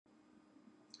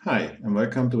Hi, and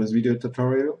welcome to this video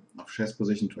tutorial of Chess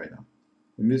Position Trainer.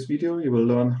 In this video you will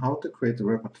learn how to create a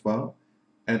repertoire,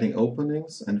 adding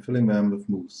openings and filling them with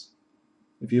moves.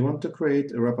 If you want to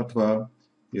create a repertoire,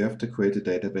 you have to create a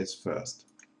database first.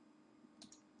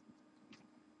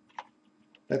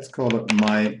 Let's call it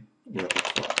My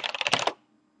Repertoire.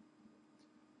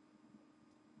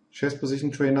 Chess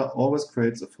Position Trainer always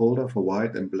creates a folder for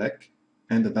white and black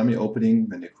and a dummy opening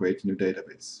when you create a new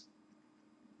database.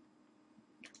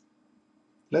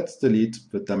 Let's delete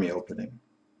the dummy opening.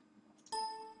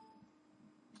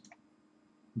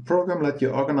 The program lets you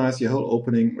organize your whole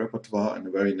opening repertoire in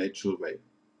a very natural way.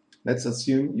 Let's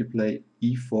assume you play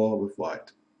e4 with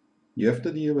white. You have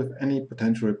to deal with any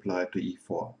potential reply to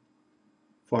e4.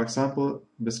 For example,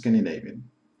 the Scandinavian.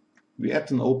 We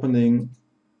add an opening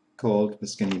called the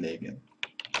Scandinavian.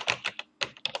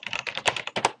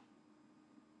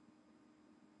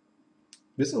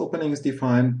 This opening is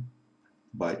defined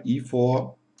by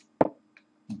e4,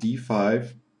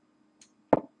 d5,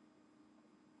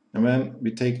 and then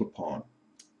we take the pawn.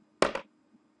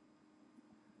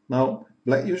 Now,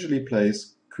 black usually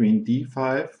plays queen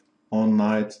d5 on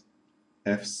knight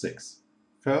f6.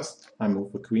 First, I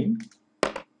move the queen,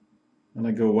 and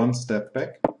I go one step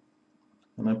back,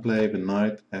 and I play the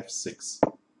knight f6.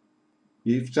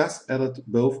 We've just added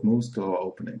both moves to our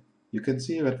opening. You can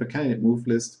see that the candidate move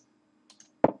list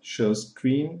shows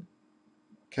queen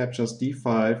captures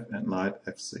d5 and knight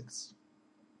f6.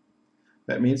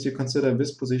 That means you consider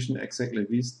this position exactly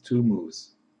these two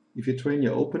moves. If you train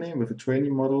your opening with a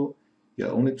training model, you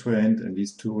are only trained in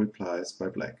these two replies by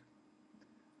black.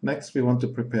 Next, we want to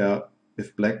prepare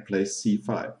if black plays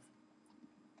c5.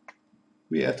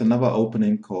 We add another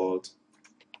opening called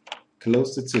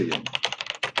closed Sicilian,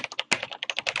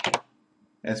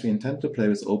 as we intend to play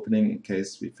this opening in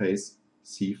case we face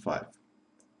c5.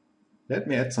 Let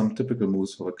me add some typical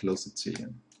moves for a closed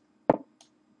Sicilian.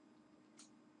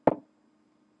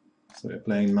 So we're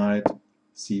playing knight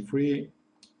c3,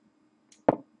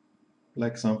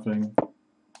 black something.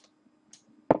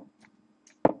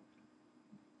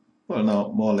 Well,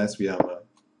 now more or less we have a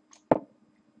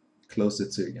closed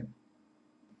Sicilian.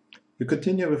 You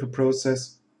continue with the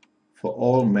process for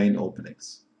all main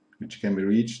openings, which can be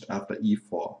reached after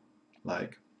e4,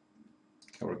 like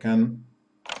Caro-Can,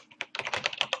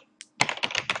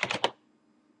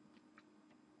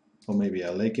 or maybe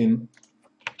a Lakin,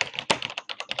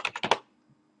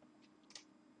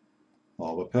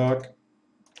 or the Perk,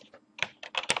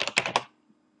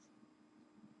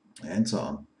 and so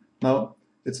on. Now,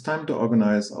 it's time to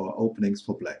organize our openings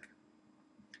for black.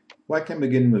 Why can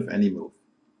begin with any move?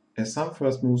 As some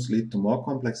first moves lead to more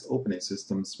complex opening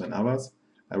systems than others,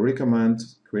 I recommend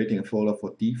creating a folder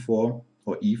for d4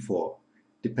 or e4,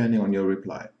 depending on your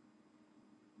reply.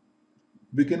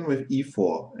 Begin with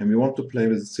e4, and we want to play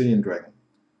with Sicilian dragon.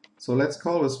 So let's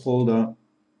call this folder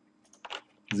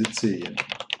Sicilian.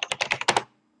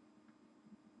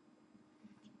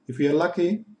 If we are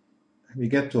lucky, we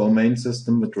get to our main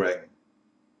system with dragon.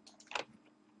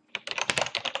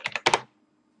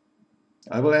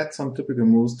 I will add some typical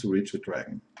moves to reach the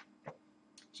dragon,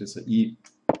 which is a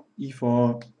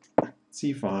e4,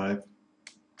 c5,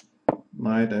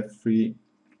 knight f3,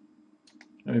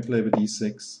 and we play with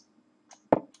d6.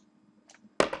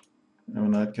 And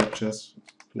when knight captures,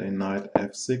 play knight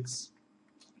f6,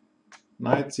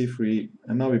 knight c3,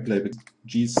 and now we play with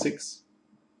g6,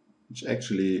 which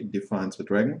actually defines the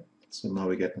dragon. So now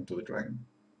we get into the dragon.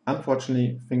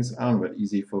 Unfortunately, things aren't that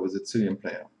easy for the Sicilian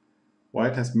player.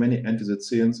 White has many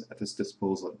anti-Sicilians at his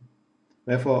disposal.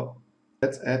 Therefore,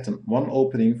 let's add one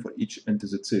opening for each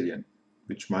anti-Sicilian,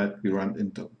 which might be run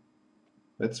into.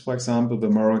 That's, for example, the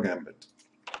Morrow Gambit.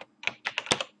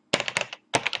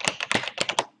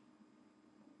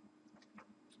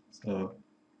 So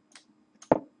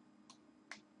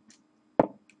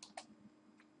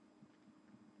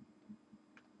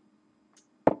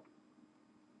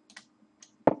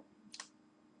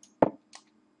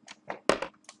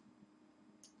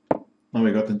now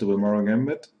we got into the Morrow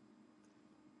Gambit.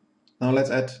 Now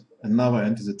let's add another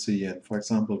anti-Sicilian, for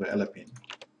example the Alpine.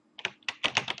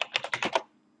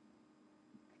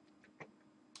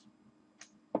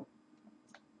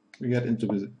 We get into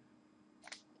the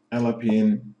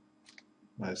Alpine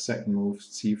by second move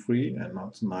c3 and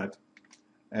not knight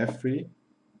f3.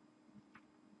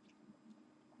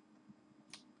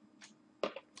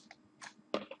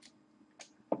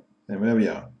 And there we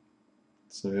are.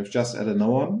 So we've just added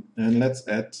another one, and let's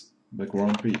add the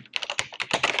Grand Prix.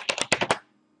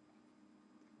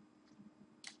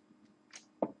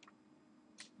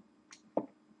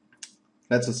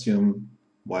 Let's assume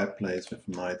white plays with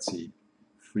knight c3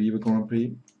 the Grand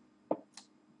Prix.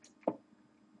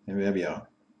 And there we are.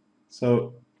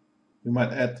 So we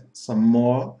might add some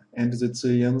more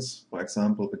anti-Sicilians, for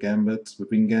example the gambit, the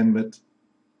wing gambit,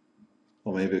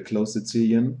 or maybe a closed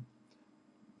Sicilian.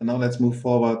 And now let's move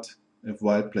forward if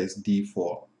white plays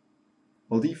d4.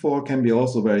 Well, d4 can be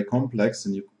also very complex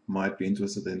and you might be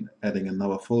interested in adding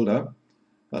another folder.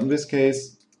 But in this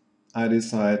case, I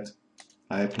decide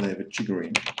I play with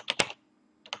Chigarine.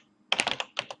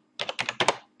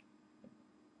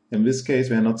 In this case,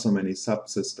 there are not so many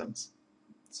subsystems.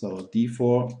 So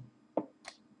d4,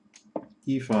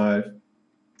 e5,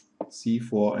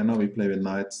 c4, and now we play with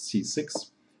knight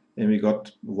c6, and we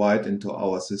got white into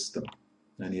our system.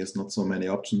 And he has not so many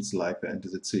options like the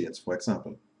anti-Sicilians, for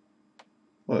example.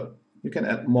 Well, you can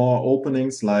add more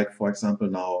openings, like for example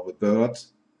now the bird.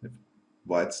 If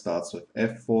white starts with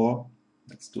f4,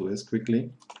 let's do this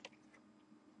quickly.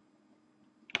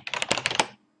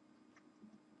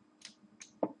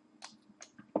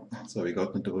 So we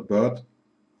got into the bird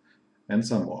and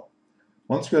some more.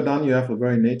 Once you are done, you have a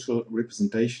very natural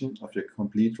representation of your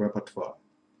complete repertoire.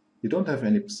 You don't have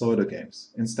any pseudo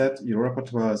games. Instead, your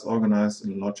repertoire is organized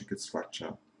in a logical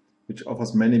structure, which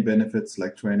offers many benefits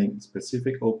like training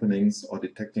specific openings or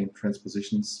detecting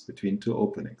transpositions between two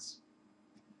openings.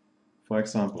 For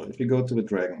example, if you go to the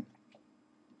dragon,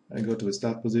 I go to the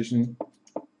start position,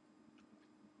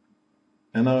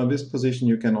 and now in this position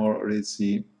you can already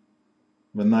see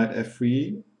the knight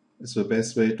f3 is the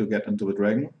best way to get into the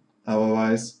dragon.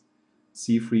 Otherwise,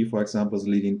 c3, for example, is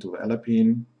leading to the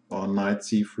Alpine, or knight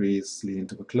c3 is leading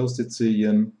to the closed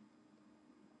Sicilian,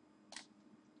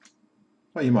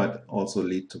 or you might also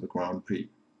lead to the Grand Prix.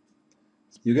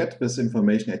 You get this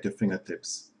information at your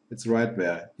fingertips. It's right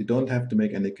there. You don't have to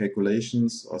make any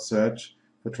calculations or search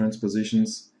for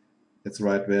transpositions. It's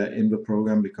right there in the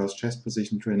program because chess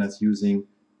position trainer is using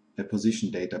a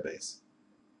position database.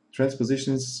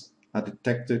 Transpositions are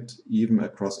detected even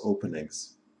across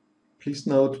openings. Please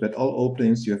note that all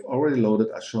openings you have already loaded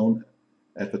are shown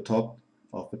at the top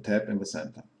of the tab in the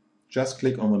center. Just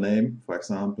click on the name. For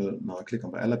example, now I click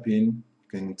on the Alpine.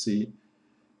 You can see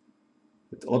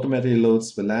it automatically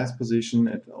loads the last position.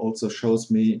 It also shows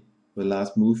me the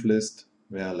last move list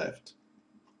where I left.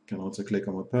 You can also click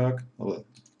on the perk. Oh,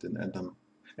 didn't enter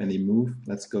any move.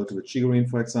 Let's go to the Chigarine,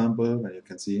 for example, where you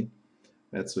can see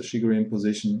that's the Chigarine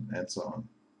position and so on.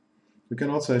 You can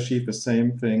also achieve the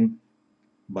same thing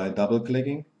by double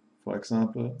clicking. For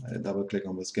example, I double click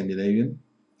on the Scandinavian,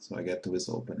 so I get to this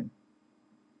opening.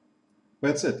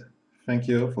 That's it. Thank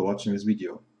you for watching this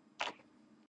video.